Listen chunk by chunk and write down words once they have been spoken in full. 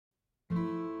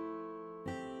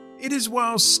It is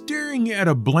while staring at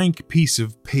a blank piece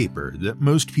of paper that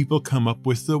most people come up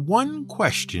with the one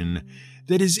question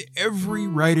that is every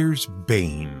writer's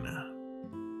bane.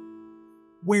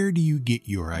 Where do you get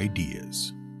your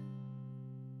ideas?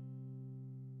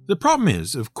 The problem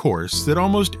is, of course, that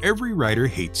almost every writer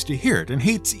hates to hear it and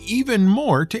hates even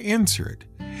more to answer it.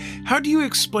 How do you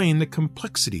explain the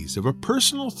complexities of a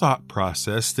personal thought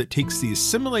process that takes the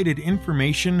assimilated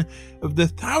information of the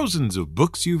thousands of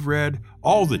books you've read,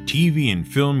 all the TV and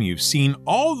film you've seen,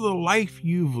 all the life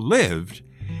you've lived,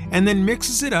 and then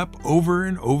mixes it up over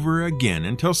and over again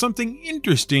until something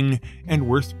interesting and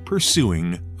worth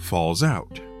pursuing falls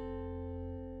out?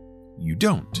 You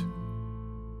don't.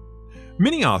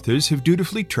 Many authors have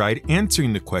dutifully tried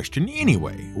answering the question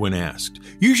anyway when asked,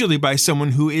 usually by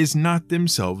someone who is not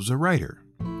themselves a writer.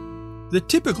 The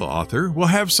typical author will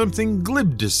have something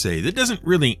glib to say that doesn't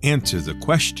really answer the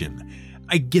question.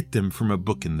 I get them from a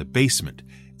book in the basement.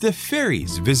 The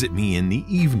fairies visit me in the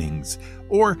evenings.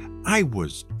 Or I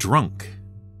was drunk.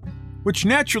 Which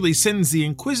naturally sends the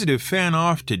inquisitive fan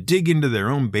off to dig into their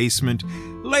own basement,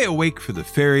 lay awake for the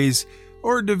fairies,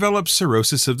 or develop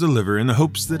cirrhosis of the liver in the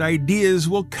hopes that ideas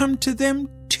will come to them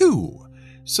too,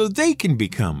 so they can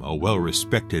become a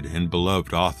well-respected and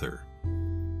beloved author.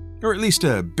 Or at least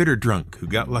a bitter drunk who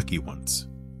got lucky once.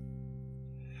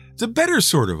 The better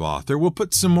sort of author will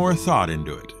put some more thought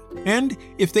into it, and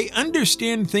if they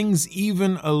understand things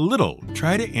even a little,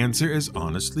 try to answer as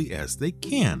honestly as they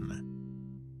can.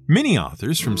 Many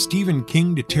authors, from Stephen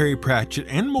King to Terry Pratchett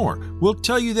and more, will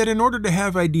tell you that in order to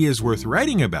have ideas worth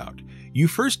writing about, you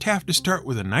first have to start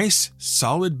with a nice,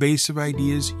 solid base of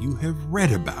ideas you have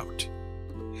read about.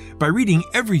 By reading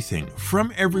everything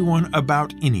from everyone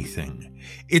about anything,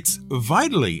 it's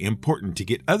vitally important to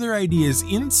get other ideas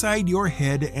inside your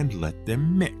head and let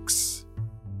them mix.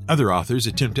 Other authors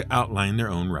attempt to outline their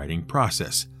own writing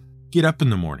process. Get up in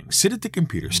the morning, sit at the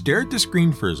computer, stare at the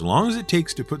screen for as long as it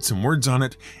takes to put some words on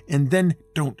it, and then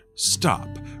don't stop.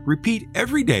 Repeat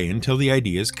every day until the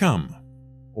ideas come.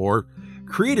 Or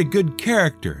create a good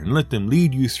character and let them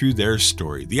lead you through their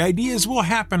story. The ideas will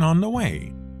happen on the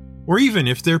way. Or even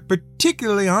if they're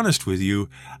particularly honest with you,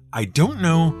 I don't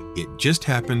know, it just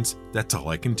happens, that's all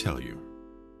I can tell you.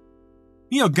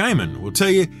 Neil Gaiman will tell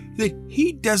you that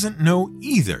he doesn't know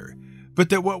either, but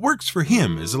that what works for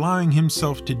him is allowing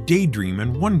himself to daydream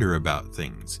and wonder about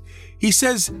things. He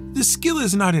says the skill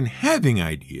is not in having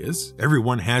ideas.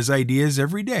 Everyone has ideas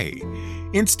every day.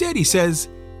 Instead, he says,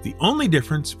 the only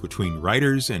difference between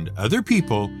writers and other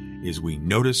people is we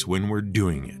notice when we're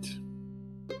doing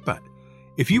it. But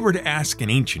if you were to ask an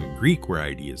ancient Greek where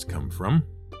ideas come from,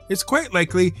 it's quite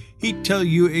likely he'd tell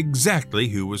you exactly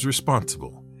who was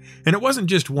responsible. And it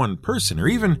wasn't just one person, or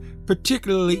even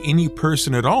particularly any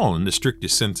person at all in the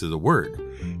strictest sense of the word.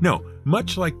 No,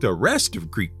 much like the rest of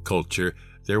Greek culture,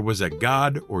 there was a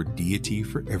god or deity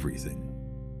for everything.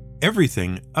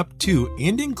 Everything up to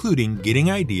and including getting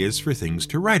ideas for things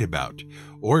to write about,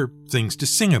 or things to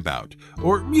sing about,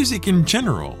 or music in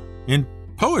general, and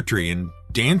poetry and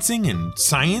dancing and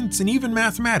science and even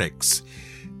mathematics.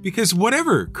 Because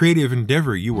whatever creative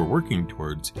endeavor you were working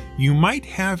towards, you might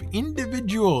have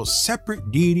individual separate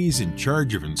deities in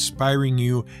charge of inspiring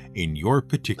you in your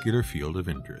particular field of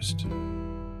interest.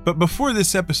 But before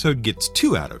this episode gets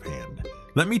too out of hand,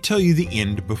 let me tell you the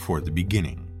end before the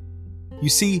beginning. You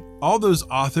see, all those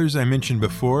authors I mentioned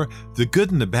before, the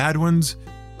good and the bad ones,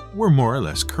 were more or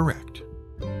less correct.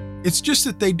 It's just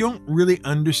that they don't really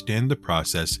understand the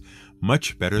process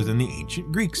much better than the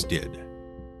ancient Greeks did.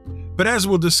 But as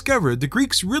we'll discover, the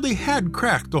Greeks really had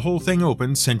cracked the whole thing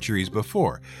open centuries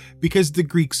before, because the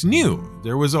Greeks knew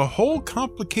there was a whole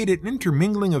complicated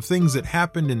intermingling of things that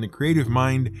happened in the creative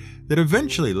mind that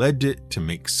eventually led it to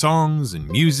make songs and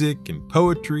music and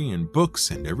poetry and books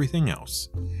and everything else.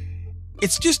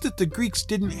 It's just that the Greeks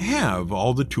didn't have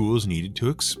all the tools needed to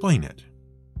explain it.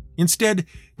 Instead,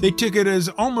 they took it as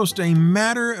almost a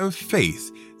matter of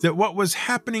faith that what was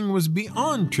happening was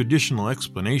beyond traditional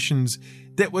explanations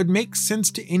that would make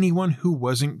sense to anyone who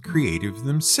wasn't creative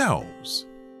themselves.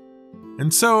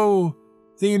 And so,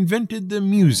 they invented the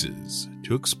Muses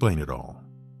to explain it all.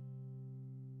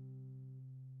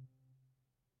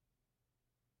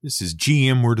 This is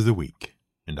GM Word of the Week,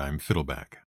 and I'm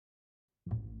Fiddleback.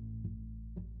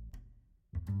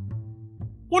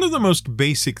 One of the most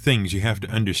basic things you have to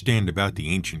understand about the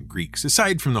ancient Greeks,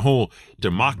 aside from the whole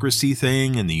democracy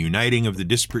thing and the uniting of the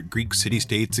disparate Greek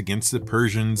city-states against the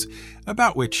Persians,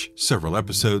 about which several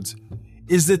episodes,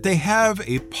 is that they have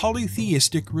a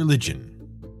polytheistic religion.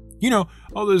 You know,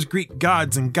 all those Greek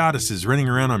gods and goddesses running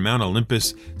around on Mount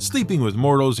Olympus, sleeping with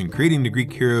mortals and creating the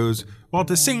Greek heroes, while at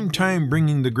the same time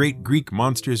bringing the great Greek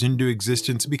monsters into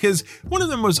existence because one of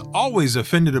them was always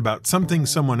offended about something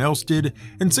someone else did,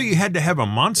 and so you had to have a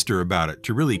monster about it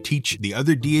to really teach the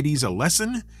other deities a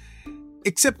lesson?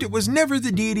 Except it was never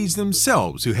the deities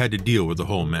themselves who had to deal with the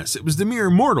whole mess. It was the mere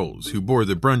mortals who bore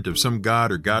the brunt of some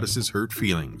god or goddess's hurt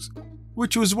feelings.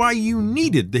 Which was why you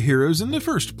needed the heroes in the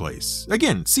first place.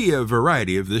 Again, see a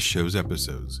variety of this show's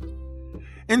episodes.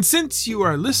 And since you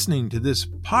are listening to this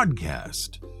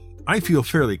podcast, I feel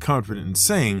fairly confident in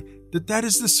saying that that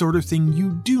is the sort of thing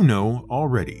you do know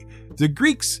already. The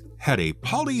Greeks had a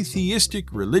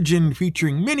polytheistic religion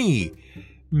featuring many,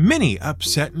 many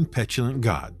upset and petulant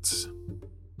gods.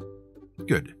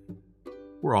 Good.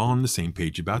 We're all on the same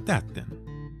page about that then.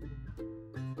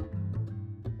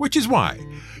 Which is why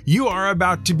you are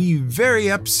about to be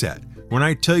very upset when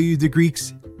I tell you the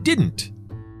Greeks didn't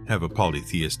have a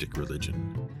polytheistic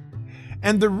religion.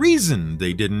 And the reason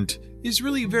they didn't is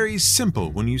really very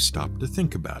simple when you stop to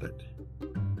think about it.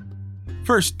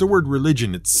 First, the word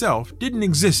religion itself didn't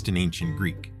exist in ancient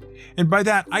Greek. And by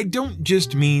that, I don't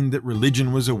just mean that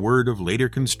religion was a word of later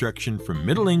construction from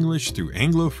Middle English through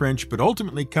Anglo-French, but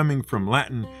ultimately coming from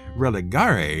Latin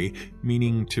religare,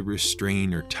 meaning to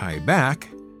restrain or tie back,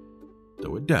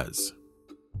 though it does.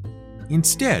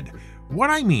 Instead, what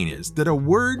I mean is that a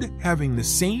word having the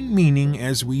same meaning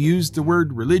as we use the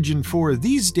word religion for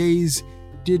these days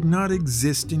did not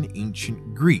exist in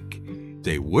ancient Greek.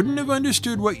 They wouldn't have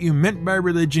understood what you meant by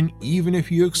religion even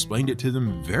if you explained it to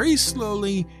them very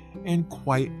slowly and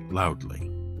quite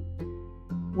loudly.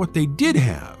 What they did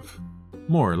have,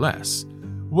 more or less,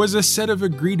 was a set of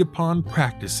agreed upon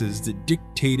practices that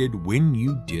dictated when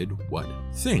you did what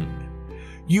thing.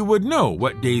 You would know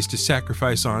what days to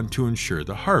sacrifice on to ensure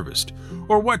the harvest,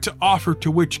 or what to offer to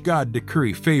which god to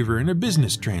curry favor in a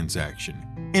business transaction.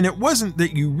 And it wasn't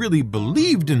that you really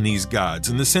believed in these gods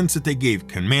in the sense that they gave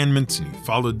commandments and you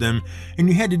followed them, and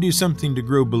you had to do something to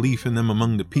grow belief in them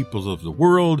among the peoples of the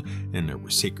world, and there were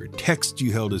sacred texts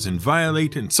you held as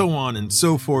inviolate, and so on and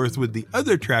so forth with the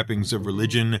other trappings of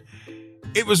religion.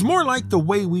 It was more like the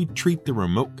way we treat the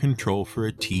remote control for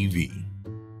a TV.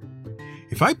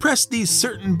 If I press these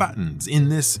certain buttons in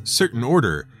this certain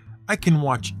order, I can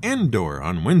watch Andor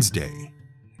on Wednesday.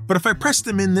 But if I press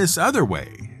them in this other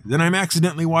way, then I'm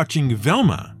accidentally watching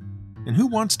Velma. And who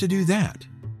wants to do that?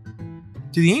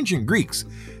 To the ancient Greeks,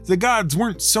 the gods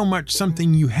weren't so much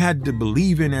something you had to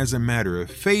believe in as a matter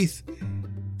of faith.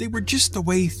 They were just the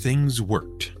way things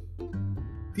worked.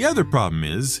 The other problem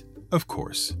is, of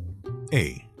course,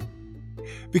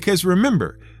 because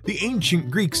remember, the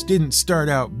ancient Greeks didn't start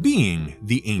out being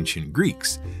the ancient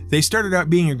Greeks. They started out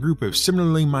being a group of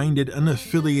similarly minded,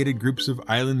 unaffiliated groups of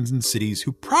islands and cities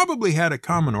who probably had a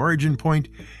common origin point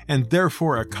and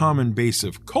therefore a common base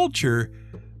of culture,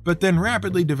 but then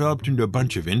rapidly developed into a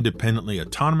bunch of independently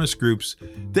autonomous groups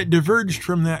that diverged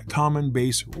from that common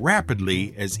base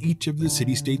rapidly as each of the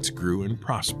city-states grew and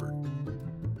prospered.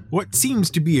 What seems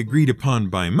to be agreed upon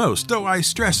by most, though I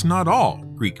stress not all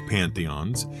Greek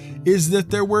pantheons, is that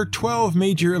there were 12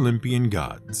 major Olympian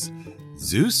gods: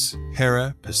 Zeus,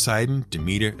 Hera, Poseidon,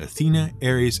 Demeter, Athena,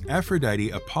 Ares,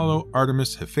 Aphrodite, Apollo,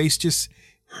 Artemis, Hephaestus,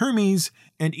 Hermes,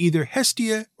 and either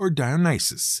Hestia or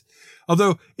Dionysus.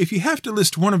 Although, if you have to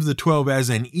list one of the 12 as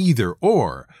an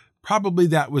either-or, probably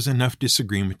that was enough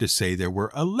disagreement to say there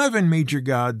were 11 major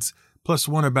gods, plus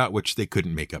one about which they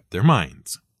couldn't make up their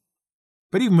minds.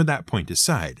 But even with that point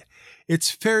aside,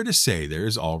 it's fair to say there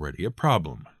is already a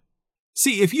problem.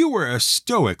 See, if you were a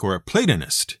Stoic or a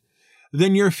Platonist,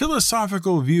 then your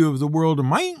philosophical view of the world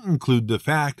might include the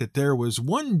fact that there was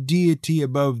one deity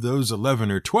above those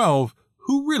 11 or 12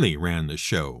 who really ran the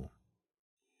show.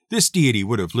 This deity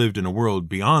would have lived in a world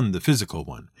beyond the physical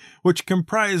one, which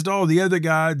comprised all the other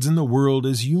gods in the world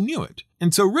as you knew it.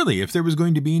 And so really, if there was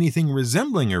going to be anything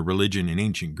resembling a religion in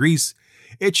ancient Greece,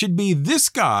 it should be this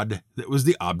god that was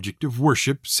the object of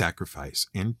worship, sacrifice,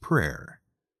 and prayer.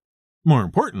 More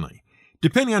importantly,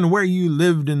 depending on where you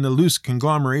lived in the loose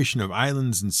conglomeration of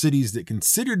islands and cities that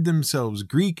considered themselves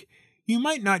Greek, you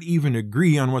might not even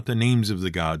agree on what the names of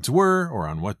the gods were, or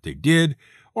on what they did,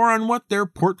 or on what their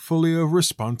portfolio of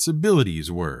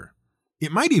responsibilities were.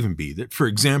 It might even be that, for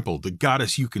example, the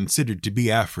goddess you considered to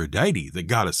be Aphrodite, the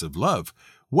goddess of love,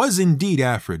 was indeed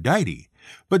Aphrodite,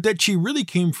 but that she really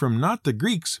came from not the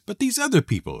Greeks, but these other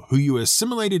people who you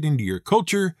assimilated into your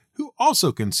culture, who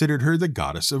also considered her the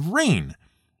goddess of rain.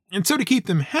 And so to keep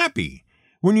them happy,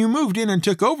 when you moved in and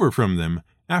took over from them,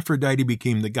 Aphrodite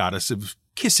became the goddess of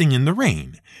kissing in the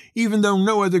rain, even though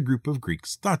no other group of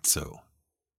Greeks thought so.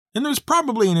 And there's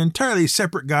probably an entirely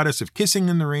separate goddess of kissing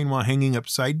in the rain while hanging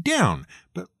upside down,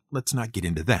 but let's not get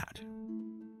into that.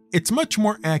 It's much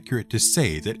more accurate to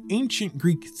say that ancient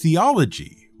Greek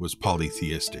theology was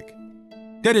polytheistic.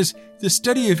 That is, the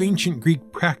study of ancient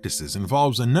Greek practices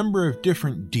involves a number of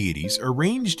different deities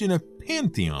arranged in a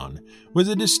pantheon with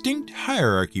a distinct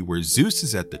hierarchy where Zeus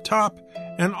is at the top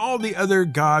and all the other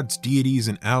gods, deities,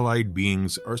 and allied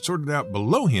beings are sorted out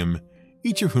below him,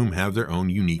 each of whom have their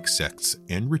own unique sects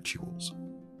and rituals.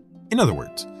 In other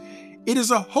words, it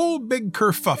is a whole big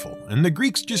kerfuffle, and the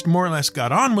Greeks just more or less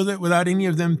got on with it without any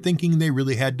of them thinking they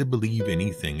really had to believe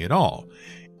anything at all.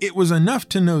 It was enough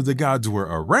to know the gods were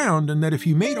around and that if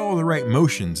you made all the right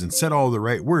motions and said all the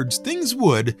right words, things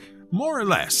would, more or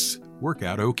less, work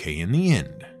out okay in the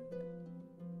end.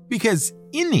 Because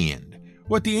in the end,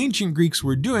 what the ancient Greeks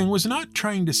were doing was not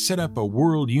trying to set up a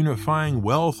world-unifying,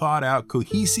 well-thought-out,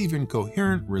 cohesive, and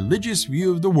coherent religious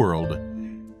view of the world.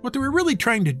 What they were really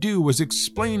trying to do was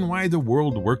explain why the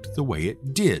world worked the way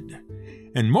it did.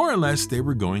 And more or less, they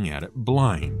were going at it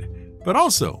blind. But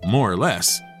also, more or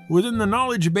less, within the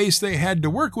knowledge base they had to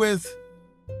work with,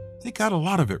 they got a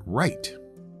lot of it right.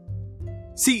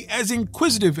 See, as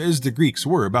inquisitive as the Greeks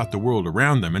were about the world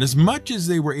around them, and as much as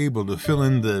they were able to fill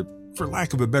in the, for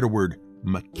lack of a better word,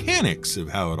 mechanics of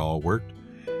how it all worked,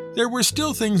 there were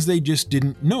still things they just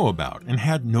didn't know about and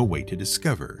had no way to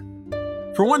discover.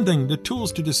 For one thing, the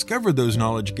tools to discover those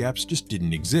knowledge gaps just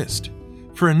didn't exist.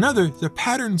 For another, the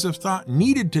patterns of thought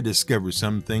needed to discover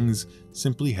some things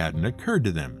simply hadn't occurred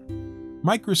to them.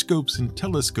 Microscopes and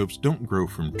telescopes don't grow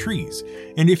from trees,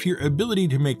 and if your ability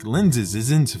to make lenses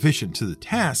is insufficient to the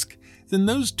task, then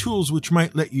those tools which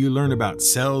might let you learn about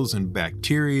cells and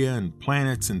bacteria and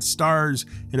planets and stars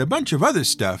and a bunch of other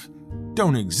stuff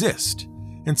don't exist,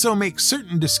 and so make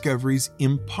certain discoveries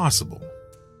impossible.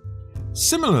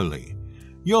 Similarly,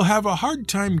 you'll have a hard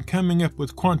time coming up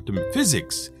with quantum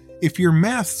physics if your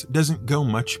maths doesn't go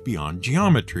much beyond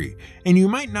geometry, and you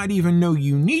might not even know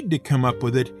you need to come up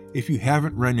with it if you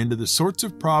haven't run into the sorts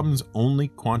of problems only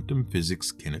quantum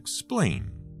physics can explain.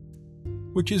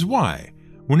 Which is why,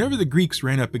 whenever the Greeks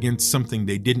ran up against something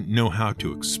they didn't know how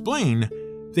to explain,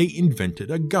 they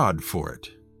invented a god for it.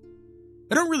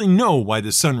 I don't really know why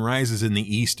the sun rises in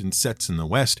the east and sets in the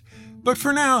west, but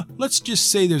for now, let's just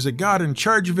say there's a god in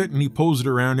charge of it and he pulls it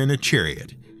around in a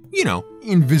chariot. You know,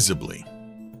 invisibly.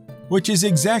 Which is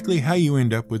exactly how you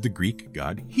end up with the Greek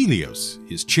god Helios,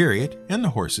 his chariot, and the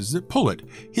horses that pull it,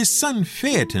 his son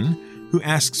Phaeton, who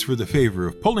asks for the favor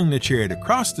of pulling the chariot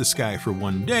across the sky for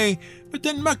one day, but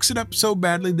then mucks it up so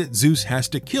badly that Zeus has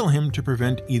to kill him to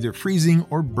prevent either freezing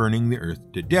or burning the earth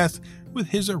to death with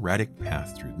his erratic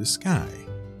path through the sky.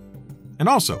 And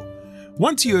also,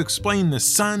 once you explain the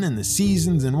sun and the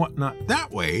seasons and whatnot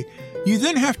that way, you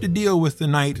then have to deal with the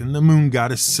night and the moon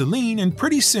goddess Selene, and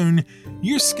pretty soon,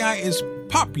 your sky is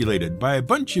populated by a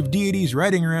bunch of deities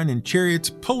riding around in chariots,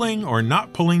 pulling or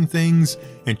not pulling things,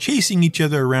 and chasing each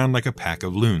other around like a pack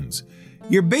of loons.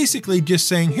 You're basically just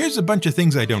saying, here's a bunch of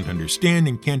things I don't understand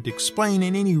and can't explain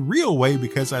in any real way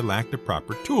because I lack the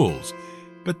proper tools.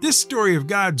 But this story of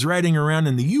gods riding around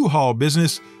in the U-Haul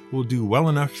business will do well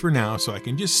enough for now so I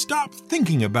can just stop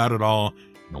thinking about it all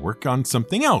and work on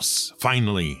something else,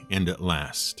 finally and at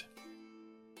last.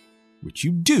 Which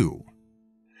you do.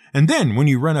 And then, when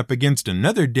you run up against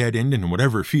another dead end in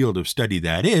whatever field of study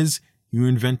that is, you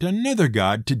invent another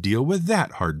god to deal with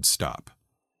that hard stop.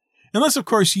 Unless, of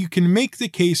course, you can make the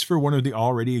case for one of the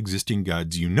already existing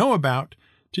gods you know about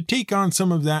to take on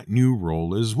some of that new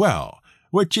role as well,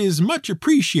 which is much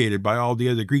appreciated by all the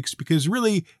other Greeks because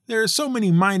really, there are so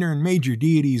many minor and major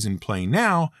deities in play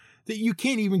now that you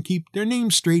can't even keep their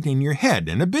names straight in your head,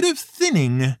 and a bit of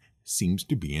thinning seems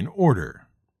to be in order.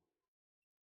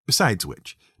 Besides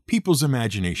which, people's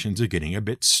imaginations are getting a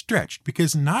bit stretched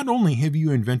because not only have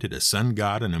you invented a sun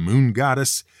god and a moon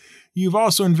goddess, you've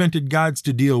also invented gods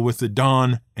to deal with the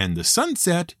dawn and the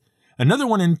sunset, another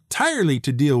one entirely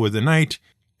to deal with the night,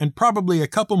 and probably a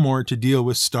couple more to deal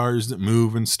with stars that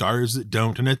move and stars that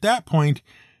don't, and at that point,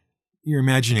 your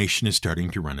imagination is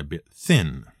starting to run a bit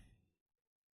thin.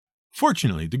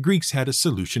 Fortunately, the Greeks had a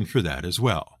solution for that as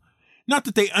well. Not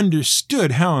that they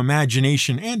understood how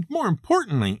imagination and, more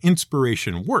importantly,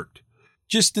 inspiration worked,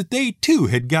 just that they too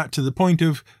had got to the point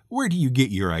of where do you get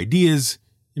your ideas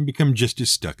and become just as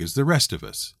stuck as the rest of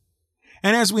us.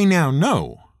 And as we now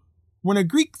know, when a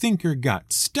Greek thinker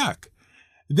got stuck,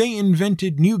 they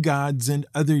invented new gods and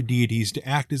other deities to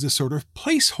act as a sort of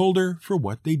placeholder for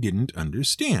what they didn't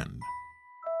understand.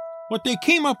 What they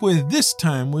came up with this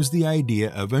time was the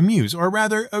idea of a muse, or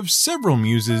rather of several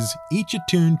muses, each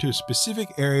attuned to a specific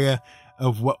area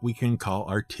of what we can call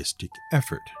artistic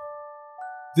effort.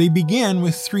 They began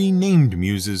with 3 named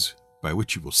muses, by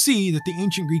which you will see that the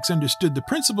ancient Greeks understood the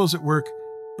principles at work,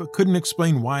 but couldn't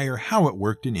explain why or how it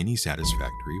worked in any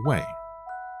satisfactory way.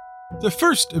 The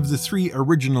first of the 3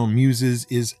 original muses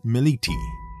is Melite,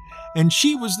 and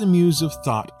she was the muse of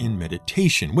thought and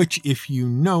meditation, which, if you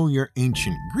know your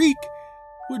ancient Greek,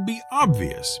 would be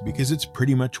obvious because it's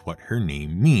pretty much what her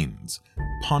name means: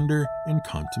 ponder and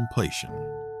contemplation.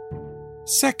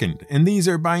 Second, and these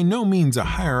are by no means a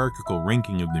hierarchical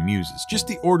ranking of the muses, just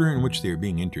the order in which they are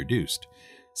being introduced.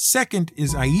 Second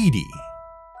is Aeide,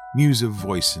 muse of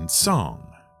voice and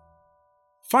song.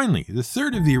 Finally, the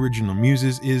third of the original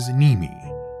muses is Nemi,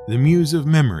 the muse of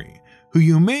memory, who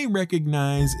you may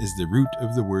recognize as the root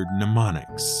of the word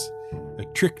mnemonics, a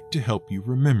trick to help you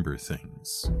remember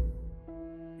things.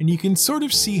 And you can sort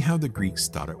of see how the Greeks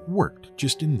thought it worked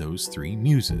just in those 3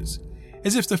 muses,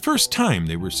 as if the first time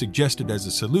they were suggested as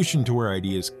a solution to where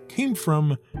ideas came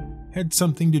from had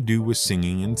something to do with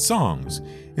singing and songs.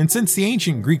 And since the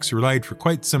ancient Greeks relied for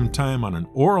quite some time on an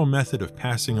oral method of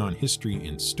passing on history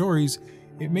in stories,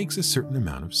 it makes a certain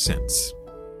amount of sense.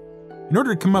 In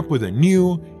order to come up with a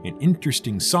new and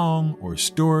interesting song or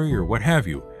story or what have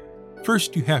you,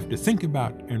 first you have to think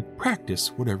about and practice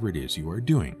whatever it is you are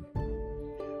doing.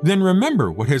 Then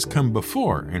remember what has come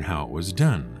before and how it was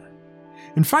done.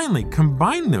 And finally,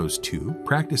 combine those 2,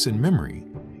 practice and memory,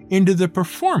 into the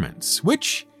performance,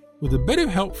 which, with a bit of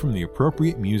help from the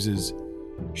appropriate muses,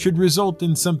 should result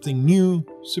in something new,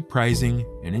 surprising,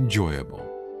 and enjoyable.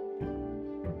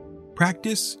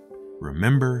 Practice,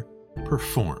 remember,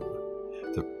 perform.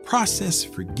 The process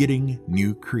for getting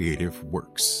new creative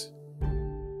works.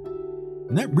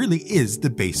 And that really is the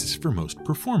basis for most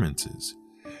performances.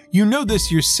 You know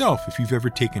this yourself if you've ever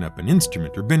taken up an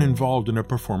instrument or been involved in a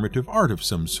performative art of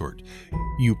some sort.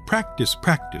 You practice,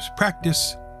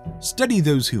 study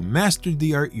those who mastered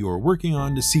the art you are working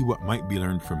on to see what might be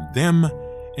learned from them,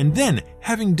 and then,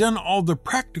 having done all the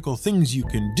practical things you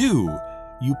can do,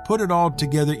 you put it all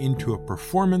together into a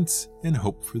performance and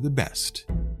hope for the best.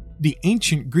 The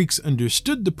ancient Greeks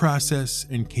understood the process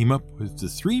and came up with the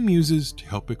 3 muses to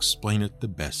help explain it the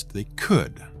best they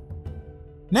could.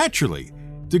 Naturally,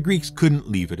 the Greeks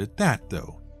couldn't leave it at that,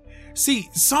 though. See,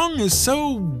 song is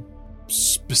so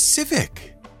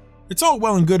specific. It's all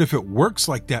well and good if it works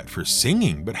like that for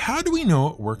singing, but how do we know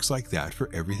it works like that for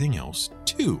everything else,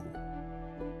 too?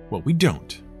 Well, we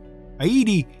don't.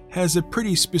 Aeide has a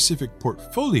pretty specific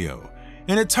portfolio,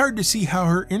 and it's hard to see how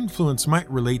her influence might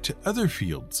relate to other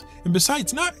fields. And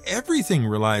besides, not everything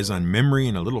relies on memory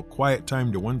and a little quiet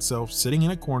time to oneself sitting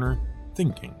in a corner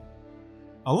thinking.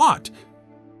 A lot,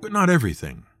 but not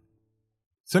everything.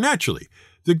 So naturally,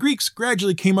 the Greeks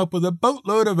gradually came up with a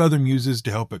boatload of other muses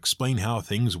to help explain how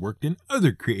things worked in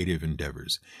other creative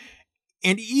endeavors.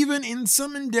 And even in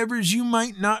some endeavors you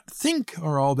might not think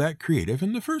are all that creative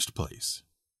in the first place.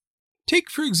 Take,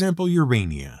 for example,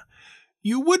 Urania.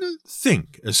 You wouldn't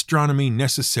think astronomy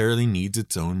necessarily needs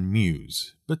its own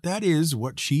muse, but that is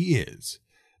what she is.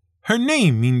 Her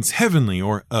name means heavenly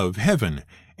or of heaven,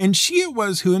 and she it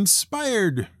was who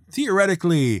inspired,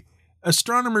 theoretically,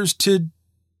 astronomers to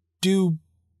do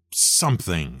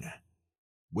something.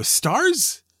 With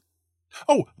stars?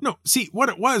 Oh, no, see, what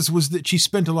it was that she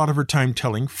spent a lot of her time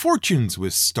telling fortunes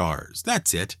with stars.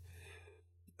 That's it.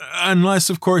 Unless,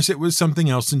 of course, it was something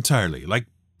else entirely, like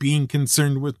being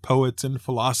concerned with poets and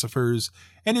philosophers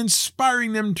and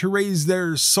inspiring them to raise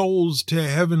their souls to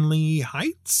heavenly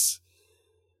heights?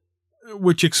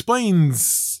 Which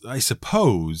explains, I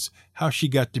suppose, how she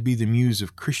got to be the muse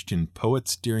of Christian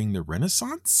poets during the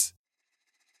Renaissance?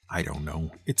 I don't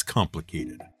know. It's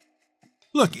complicated.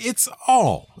 Look, it's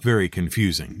all very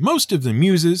confusing. Most of the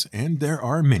muses, and there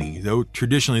are many, though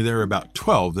traditionally there are about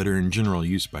 12 that are in general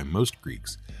use by most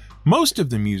Greeks, most of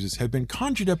the muses have been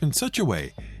conjured up in such a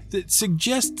way that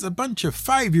suggests a bunch of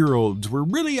 5-year-olds were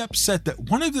really upset that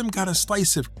one of them got a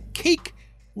slice of cake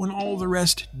when all the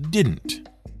rest didn't.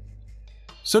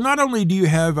 So not only do you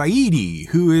have Aeide,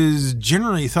 who is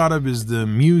generally thought of as the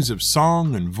muse of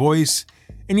song and voice,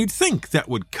 and you'd think that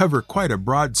would cover quite a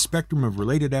broad spectrum of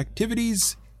related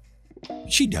activities,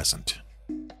 she doesn't.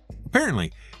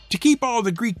 Apparently, to keep all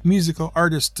the Greek musical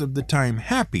artists of the time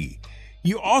happy,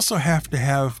 you also have to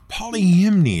have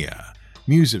Polyhymnia,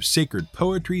 muse of sacred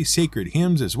poetry, sacred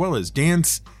hymns, as well as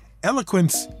dance,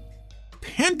 eloquence,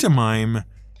 pantomime,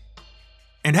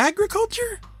 and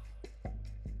agriculture?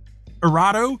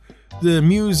 Erato, the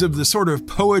muse of the sort of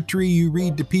poetry you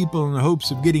read to people in the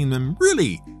hopes of getting them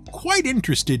really quite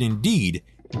interested indeed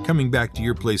in coming back to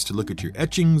your place to look at your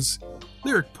etchings,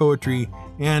 lyric poetry,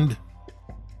 and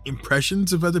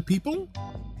impressions of other people?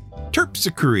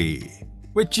 Terpsichore,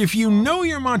 which if you know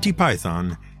your Monty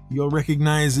Python, you'll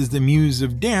recognize as the muse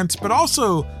of dance, but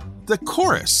also the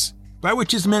chorus, by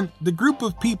which is meant the group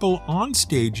of people on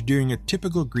stage during a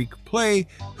typical Greek play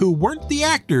who weren't the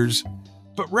actors,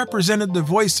 but represented the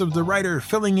voice of the writer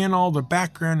filling in all the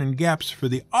background and gaps for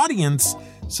the audience,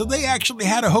 so they actually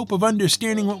had a hope of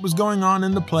understanding what was going on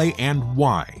in the play and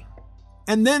why.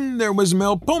 And then there was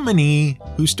Melpomene,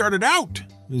 who started out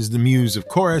as the muse of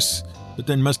chorus, but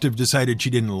then must have decided she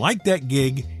didn't like that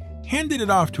gig, handed it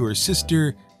off to her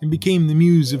sister, and became the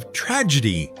muse of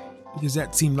tragedy, because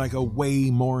that seemed like a way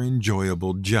more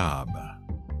enjoyable job.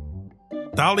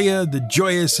 Thalia, the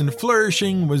joyous and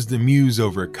flourishing, was the muse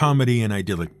over comedy and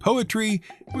idyllic poetry,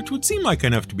 which would seem like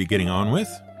enough to be getting on with.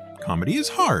 Comedy is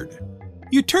hard.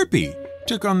 Euterpe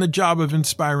took on the job of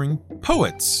inspiring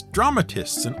poets,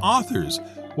 dramatists, and authors,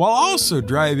 while also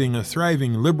driving a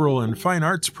thriving liberal and fine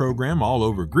arts program all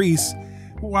over Greece,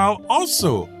 while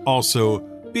also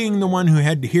being the one who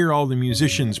had to hear all the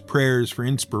musicians' prayers for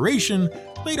inspiration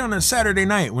late on a Saturday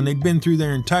night when they'd been through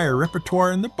their entire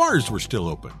repertoire and the bars were still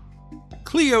open.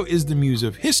 Clio is the muse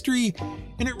of history,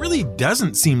 and it really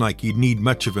doesn't seem like you'd need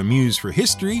much of a muse for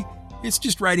history. It's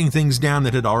just writing things down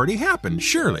that had already happened,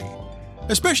 surely.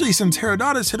 Especially since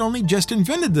Herodotus had only just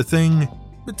invented the thing,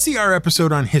 but see our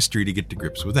episode on history to get to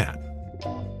grips with that.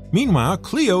 Meanwhile,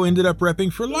 Clio ended up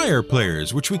repping for lyre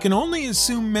players, which we can only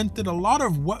assume meant that a lot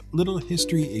of what little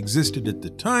history existed at the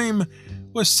time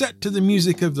was set to the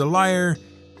music of the lyre,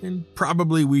 and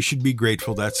probably we should be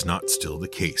grateful that's not still the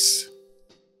case.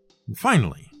 And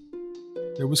finally,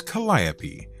 there was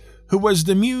Calliope, who was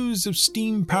the muse of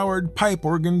steam-powered pipe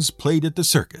organs played at the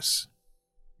circus.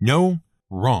 No,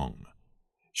 wrong.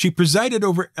 She presided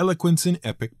over eloquence in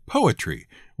epic poetry,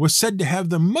 was said to have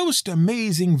the most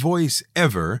amazing voice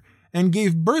ever, and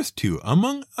gave birth to,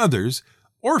 among others,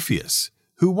 Orpheus,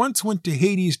 who once went to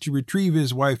Hades to retrieve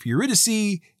his wife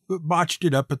Eurydice, but botched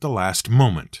it up at the last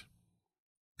moment.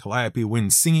 Calliope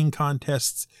wins singing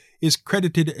contests, is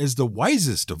credited as the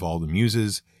wisest of all the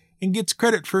muses, and gets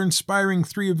credit for inspiring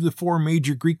 3 of the 4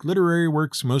 major Greek literary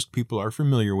works most people are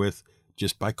familiar with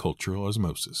just by cultural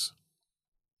osmosis.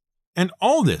 And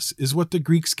all this is what the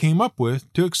Greeks came up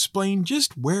with to explain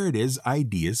just where it is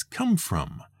ideas come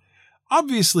from.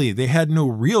 Obviously, they had no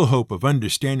real hope of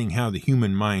understanding how the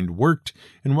human mind worked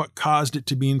and what caused it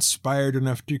to be inspired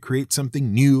enough to create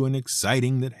something new and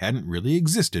exciting that hadn't really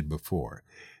existed before.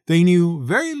 They knew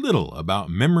very little about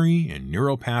memory and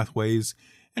neural pathways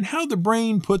and how the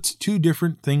brain puts 2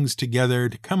 different things together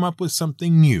to come up with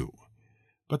something new.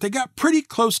 But they got pretty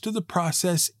close to the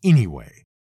process anyway.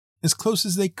 As close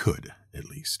as they could, at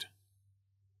least.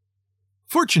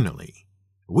 Fortunately,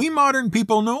 we modern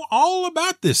people know all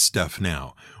about this stuff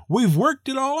now. We've worked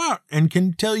it all out and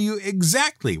can tell you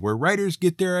exactly where writers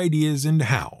get their ideas and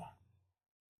how.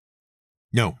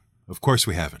 No, of course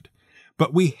we haven't.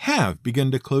 But we have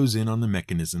begun to close in on the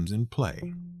mechanisms in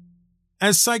play.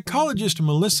 As psychologist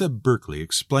Melissa Berkeley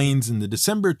explains in the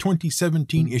December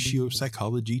 2017 issue of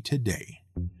Psychology Today,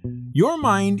 your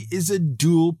mind is a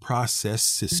dual process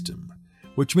system,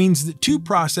 which means that 2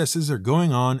 processes are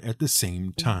going on at the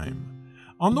same time.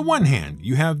 On the one hand,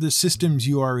 you have the systems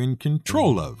you are in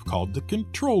control of, called the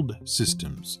controlled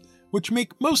systems, which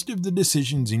make most of the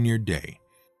decisions in your day.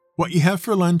 What you have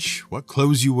for lunch, what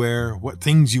clothes you wear, what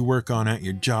things you work on at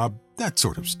your job, that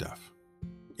sort of stuff.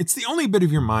 It's the only bit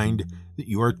of your mind that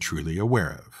you are truly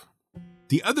aware of.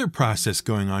 The other process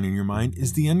going on in your mind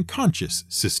is the unconscious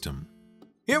system.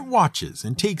 It watches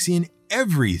and takes in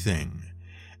everything.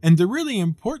 And the really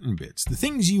important bits, the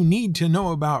things you need to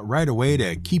know about right away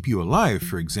to keep you alive,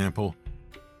 for example,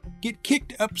 get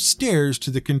kicked upstairs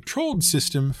to the controlled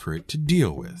system for it to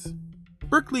deal with.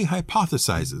 Berkeley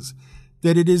hypothesizes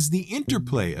that it is the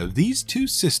interplay of these 2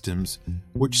 systems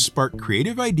which spark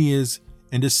creative ideas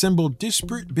and assemble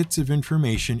disparate bits of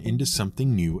information into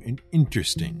something new and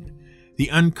interesting. The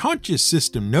unconscious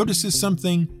system notices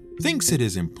something, thinks it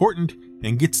is important,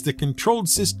 and gets the controlled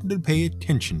system to pay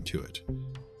attention to it.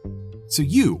 So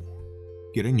you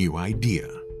get a new idea.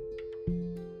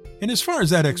 And as far as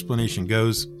that explanation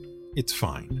goes, it's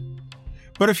fine.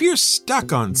 But if you're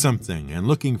stuck on something and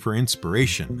looking for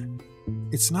inspiration,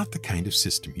 it's not the kind of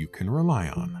system you can rely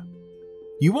on.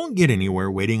 You won't get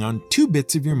anywhere waiting on 2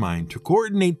 bits of your mind to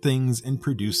coordinate things and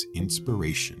produce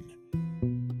inspiration.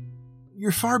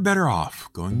 You're far better off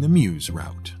going the muse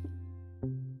route.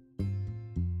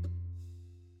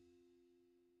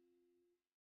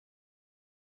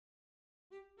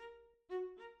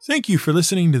 Thank you for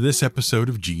listening to this episode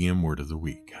of GM Word of the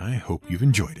Week. I hope you've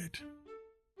enjoyed it.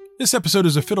 This episode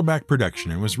is a Fiddleback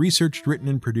production and was researched, written,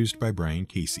 and produced by Brian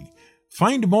Casey.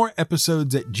 Find more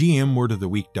episodes at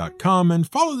gmwordoftheweek.com and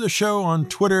follow the show on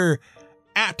Twitter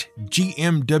at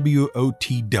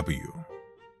GMWOTW.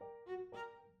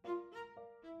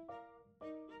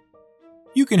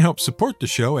 You can help support the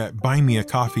show at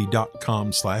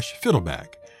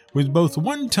buymeacoffee.com/fiddleback with both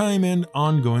one-time and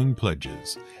ongoing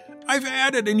pledges. I've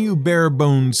added a new bare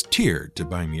bones tier to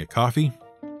Buy Me a Coffee.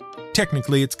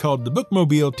 Technically, it's called the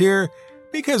Bookmobile tier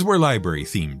because we're library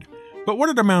themed, but what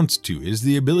it amounts to is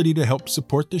the ability to help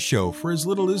support the show for as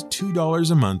little as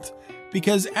 $2 a month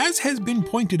because, as has been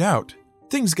pointed out,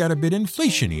 things got a bit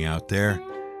inflation-y out there,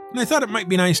 and I thought it might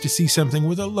be nice to see something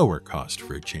with a lower cost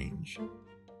for a change.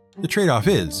 The trade-off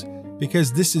is,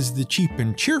 because this is the cheap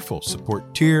and cheerful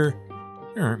support tier,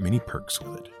 there aren't many perks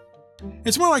with it.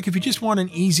 It's more like if you just want an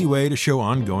easy way to show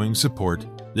ongoing support,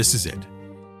 this is it.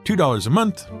 $2 a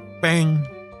month, bang,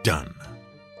 done.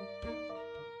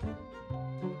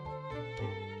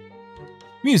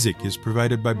 Music is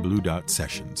provided by Blue Dot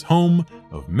Sessions, home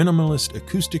of minimalist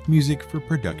acoustic music for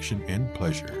production and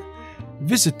pleasure.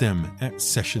 Visit them at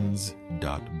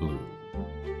sessions.blue.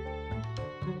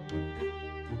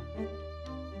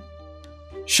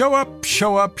 Show up,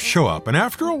 show up, show up, and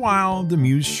after a while, the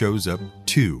muse shows up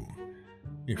too.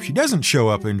 If she doesn't show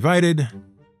up invited,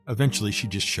 eventually she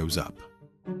just shows up.